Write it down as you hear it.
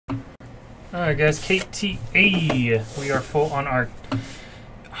Alright guys, KTA. We are full on our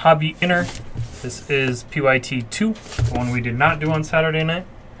hobby inner. This is PYT2, the one we did not do on Saturday night.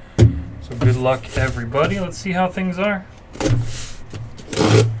 So good luck everybody. Let's see how things are.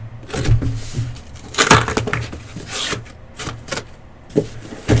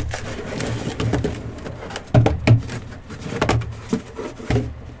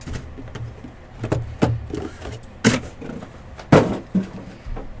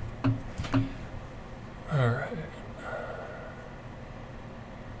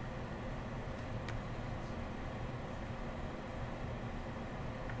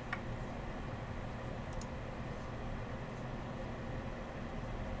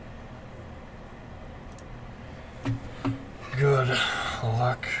 Good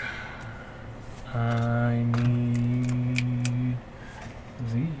luck. I need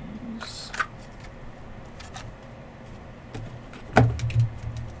these.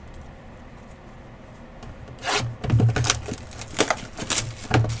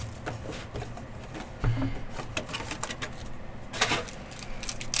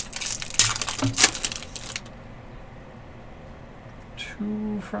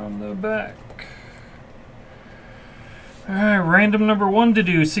 Two from the back. Alright, random number 1 to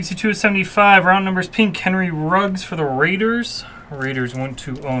do. 62 of 75. Round numbers pink. Henry Ruggs for the Raiders. Raiders went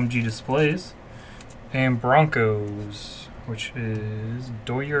to OMG Displays. And Broncos, which is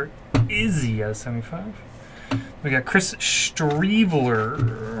Doyer Izzy out of 75. We got Chris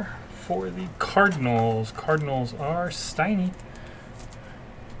Streveler for the Cardinals. Cardinals are Steiny.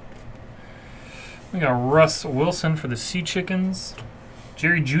 We got Russ Wilson for the Sea Chickens.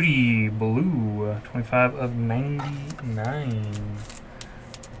 Jerry Judy, blue, 25 of 99.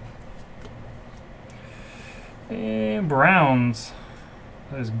 And Browns,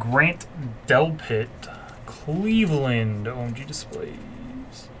 that is Grant Delpit, Cleveland, OMG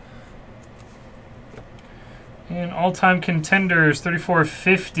Displays. And all-time contenders,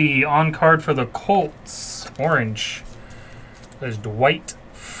 34/50 on card for the Colts, orange. That is Dwight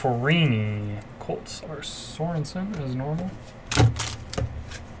Freeney. Colts are Sorensen as normal.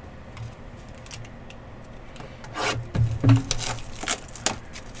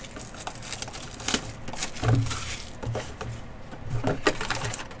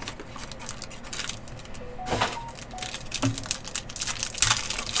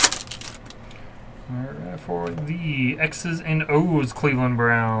 For the X's and O's Cleveland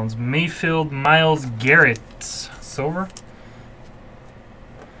Browns, Mayfield Myles Garrett, silver.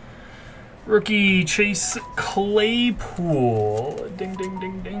 Rookie Chase Claypool, ding ding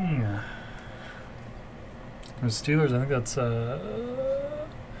ding ding. The Steelers, I think that's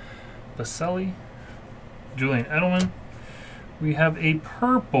Baselli. Julian Edelman. We have a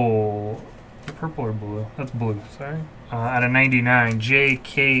purple. Purple or blue? That's blue, sorry. Out of 99,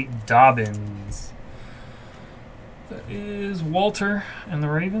 J.K. Dobbins. That is Walter and the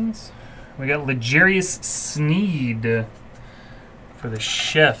Ravens. We got L'Jarius Sneed for the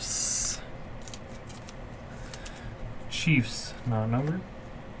Chefs. Chiefs, not numbered.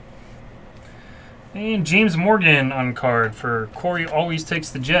 And James Morgan on card for Corey Always Takes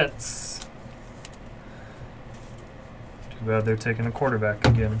the Jets. Too bad they're taking a quarterback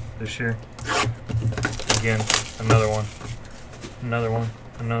again this year. Again, another one. Another one.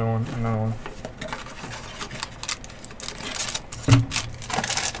 Another one. Another one.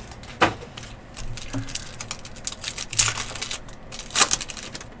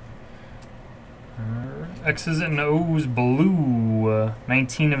 X's and O's blue,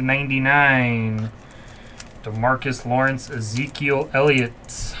 19 of 99. DeMarcus Lawrence, Ezekiel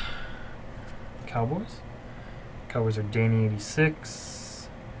Elliott. Cowboys. Cowboys are Danny 86.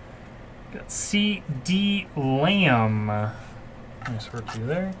 Got C.D. Lamb. Nice rookie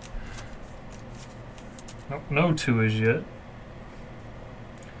there. Nope, no two-is yet.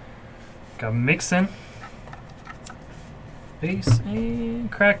 Got Mixon. Base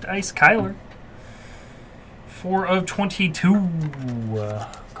and cracked ice Kyler. 4 of 22.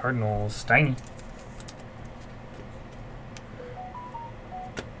 Cardinals, Steiny.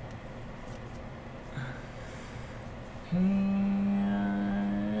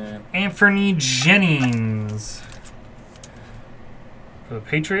 And Anthony Jennings for the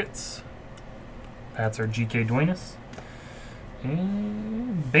Patriots. Pats are G.K. Duenas.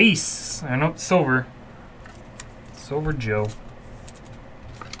 And base. I know, silver. Silver Joe.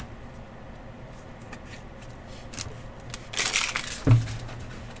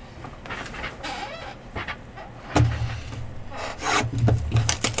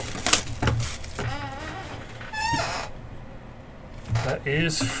 That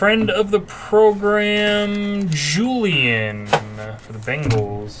is friend of the program, Julian, for the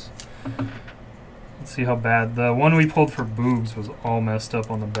Bengals. Let's see how bad. The one we pulled for Boogs was all messed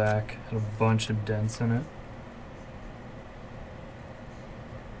up on the back. Had a bunch of dents in it.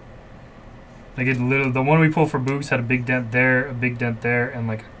 Like it literally, the one we pulled for Boogs had a big dent there, a big dent there, and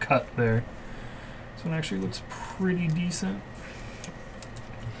like a cut there. This one actually looks pretty decent.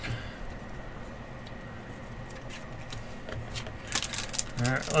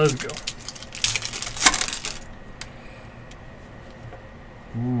 Alright, let's go.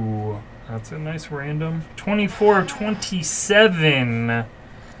 Ooh, that's a nice random. 24 of 27.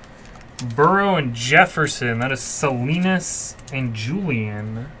 Burrow and Jefferson. That is Salinas and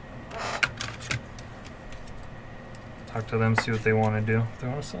Julian. Talk to them, see what they want to do. If they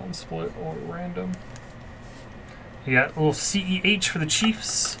want to sell and split or random. You got a little CEH for the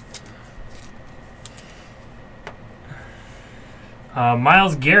Chiefs.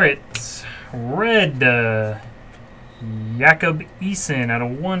 Myles Garrett. Red. Jacob Eason out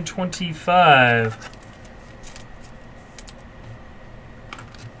of 125.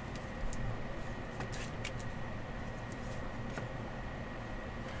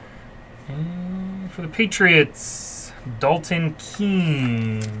 And for the Patriots, Dalton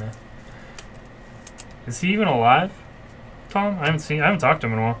Keene. Is he even alive, Tom? I haven't talked to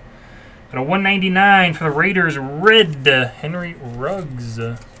him in a while. At a 199 for the Raiders, red Henry Ruggs.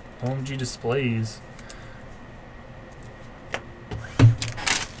 OMG displays.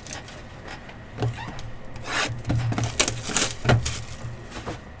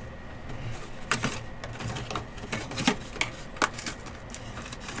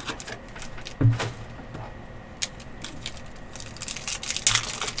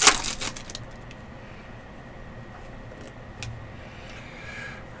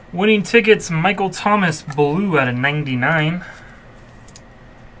 Winning tickets, Michael Thomas, blue out of 99.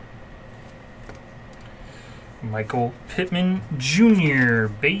 Michael Pittman Jr.,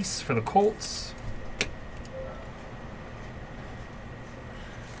 base for the Colts.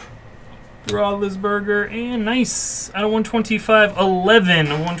 Roethlisberger, and nice, out of 125,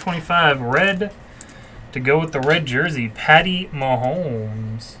 11 of 125, red, to go with the red jersey, Patty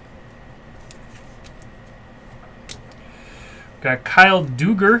Mahomes. Got Kyle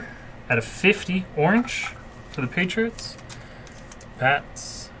Duggar at a 50, orange for the Patriots.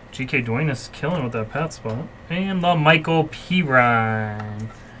 Pats. GK Duenas killing with that Pat spot. And the Michael Pirine.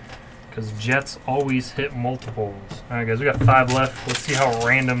 Because Jets always hit multiples. Alright guys, we got 5 left. Let's see how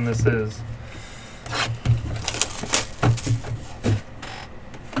random this is.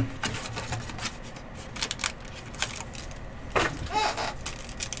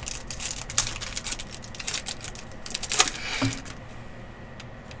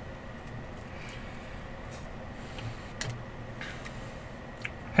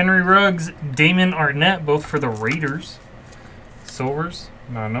 Henry Ruggs, Damon Arnett, both for the Raiders. Silvers,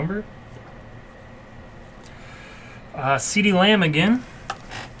 not numbered. CeeDee Lamb again.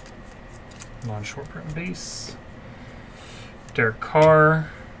 Non-short print base. Derek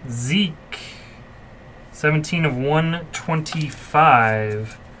Carr. Zeke. 17 of 125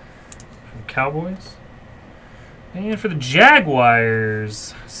 for the Cowboys. And for the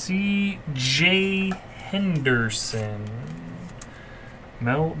Jaguars, C.J. Henderson.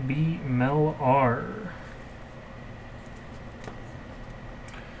 Mel B. Mel R.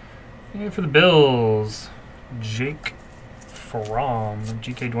 And for the Bills, Jake Fromm,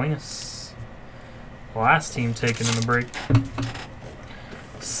 GK Duenas. Last team taken in the break.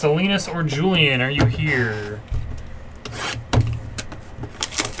 Salinas or Julian, are you here?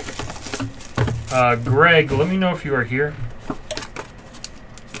 Greg, let me know if you are here.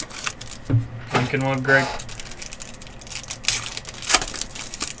 Lincoln one, Greg.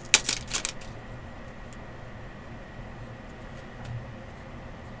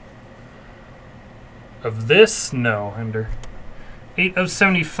 Of this? No, Ender. 8 of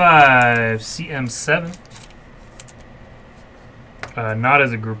 75, CM7. Not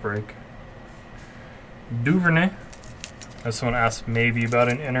as a group break. Duvernay. Someone asked maybe about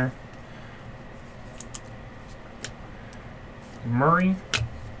an inner. Murray.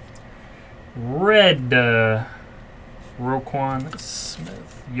 Red. Roquan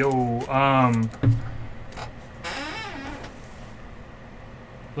Smith. Yo,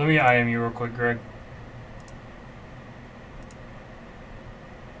 let me IM you real quick, Greg.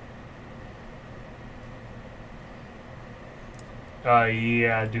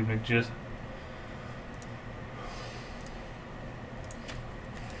 Yeah, Dubnik just.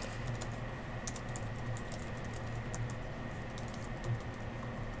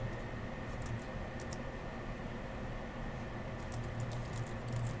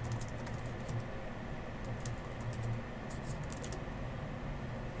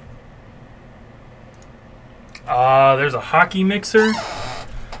 There's a hockey mixer.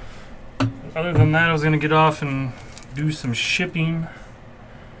 Other than that, I was going to get off and do some shipping.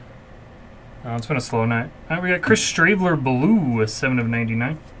 It's been a slow night. We got Chris Stravler Blue, a 7 of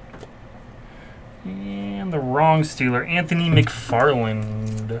 99. And the wrong Steeler, Anthony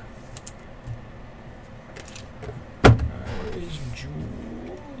McFarland. Where is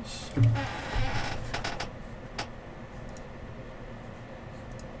Jules?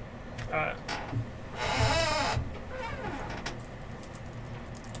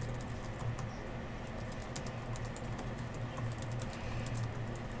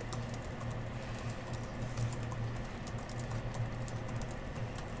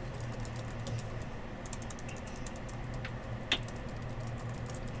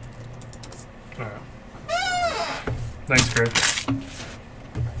 Thanks, Greg.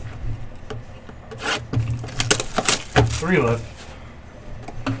 3 left.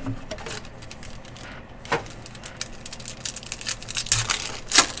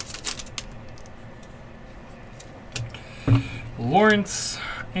 Lawrence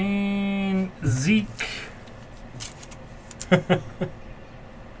and Zeke.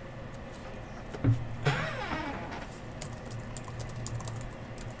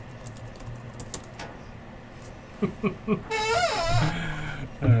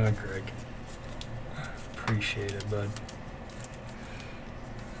 Greg. Appreciate it, bud.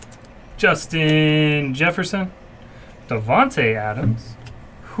 Justin Jefferson. Devontae Adams.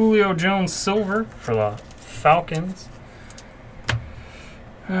 Julio Jones Silver for the Falcons.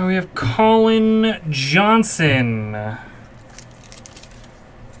 We have Colin Johnson.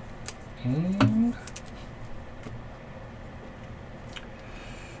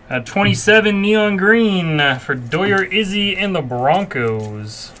 And 27 neon green for Doyer Izzy and the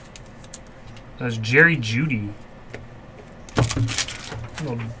Broncos. That's Jerry Jeudy.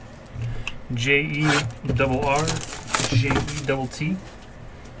 J-E-double-R, J-E-double-T.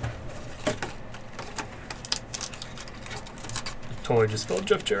 Totally just spelled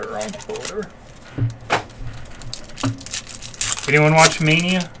Jeff Jarrett wrong, but whatever. Anyone watch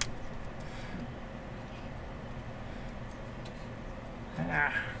Mania?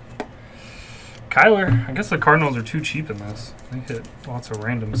 Kyler, I guess the Cardinals are too cheap in this. They hit lots of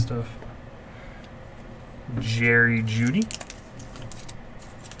random stuff. Jerry Jeudy.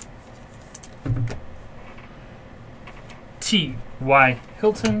 T.Y.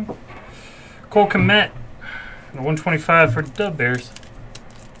 Hilton. Cole Kmet. 125 for Dub Bears.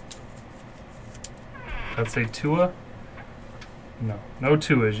 That's a Tua? No. No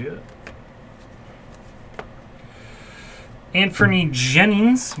Tuas yet. Anthony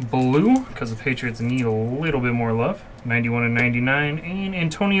Jennings, blue, because the Patriots need a little bit more love. 91 and 99. And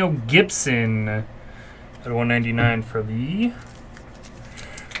Antonio Gibson at 199 for the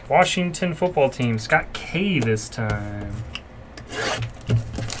Washington football team. Scott K this time.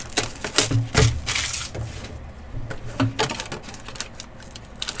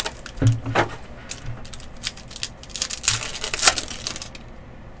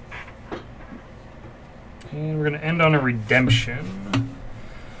 And we're going to end on a redemption.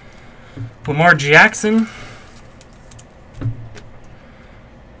 Lamar Jackson.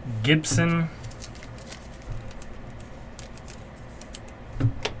 Gibson.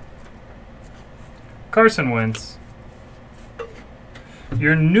 Carson Wentz.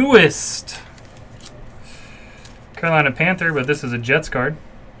 Your newest Carolina Panther, but this is a Jets card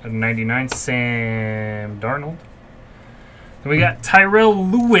at 99. Sam Darnold. Then we got Tyrell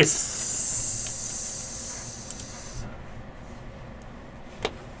Lewis.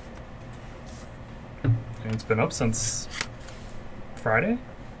 It's been up since Friday.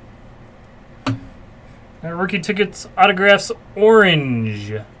 Rookie tickets, autographs,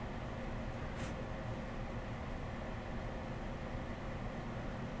 orange.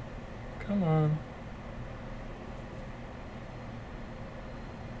 Come on.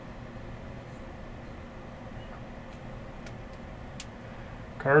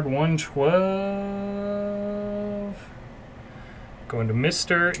 Card 112. Going to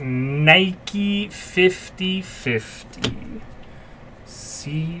Mr. Nike 5050.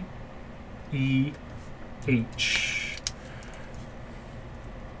 C-E-H.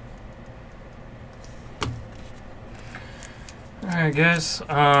 Alright, guys.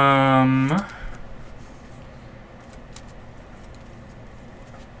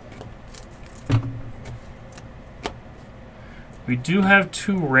 We do have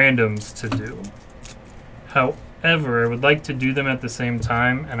 2 randoms to do. However, I would like to do them at the same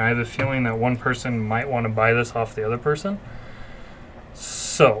time, and I have a feeling that one person might want to buy this off the other person.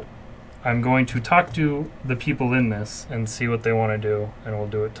 So, I'm going to talk to the people in this and see what they want to do, and we'll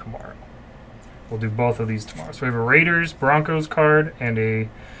do it tomorrow. we'll do both of these tomorrow. So we have a Raiders, Broncos card, and a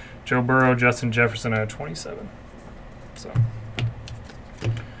Joe Burrow, Justin Jefferson out of 27. So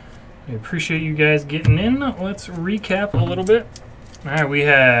I appreciate you guys getting in. Let's recap a little bit. All right, we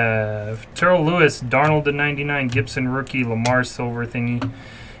have Terrell Lewis, Darnold to 99, Gibson rookie, Lamar silver thingy,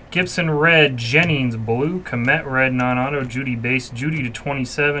 Gibson red, Jennings blue, Komet red non-auto, Judy base, Judy to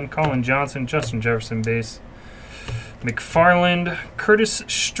 27, Colin Johnson, Justin Jefferson base, McFarland, Curtis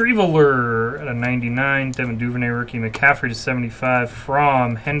Streveler at a 99, Devin Duvernay rookie, McCaffrey to 75,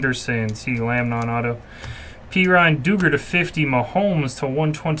 From Henderson, CeeDee Lamb non-auto, P. Ryan Duger to 50, Mahomes to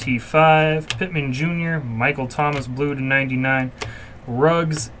 125, Pittman Jr., Michael Thomas blue to 99,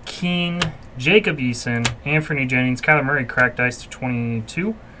 Ruggs, Keen, Jacob Eason, Anthony Jennings, Kyler Murray cracked ice to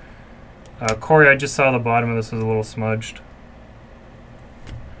 22. Corey, I just saw the bottom of this was a little smudged.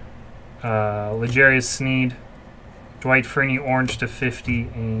 L'Jarius Sneed, Dwight Freeney orange to 50,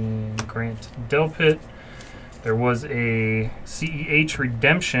 and Grant Delpit. There was a CEH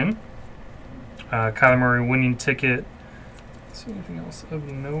redemption. Kyler Murray winning ticket. Let's see anything else of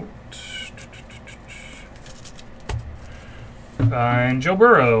note. And Joe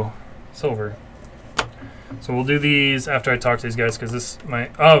Burrow, silver. So we'll do these after I talk to these guys because this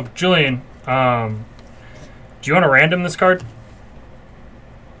might. Oh, Julian, do you want to random this card?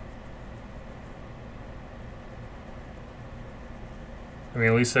 I mean,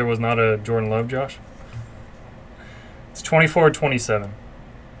 at least there was not a Jordan Love, Josh. It's 24-27.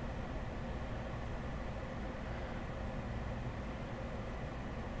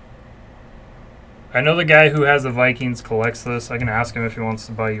 I know the guy who has the Vikings collects this. I can ask him if he wants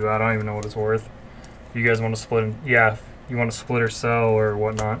to buy you out. I don't even know what it's worth. If you guys want to split, yeah, if you want to split or sell or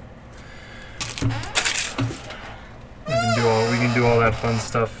whatnot. We can do all that fun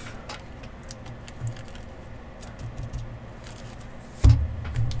stuff.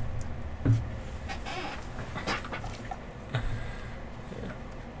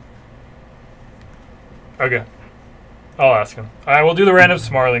 Okay. I'll ask him. All right, we'll do the randoms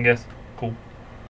tomorrow then, guys.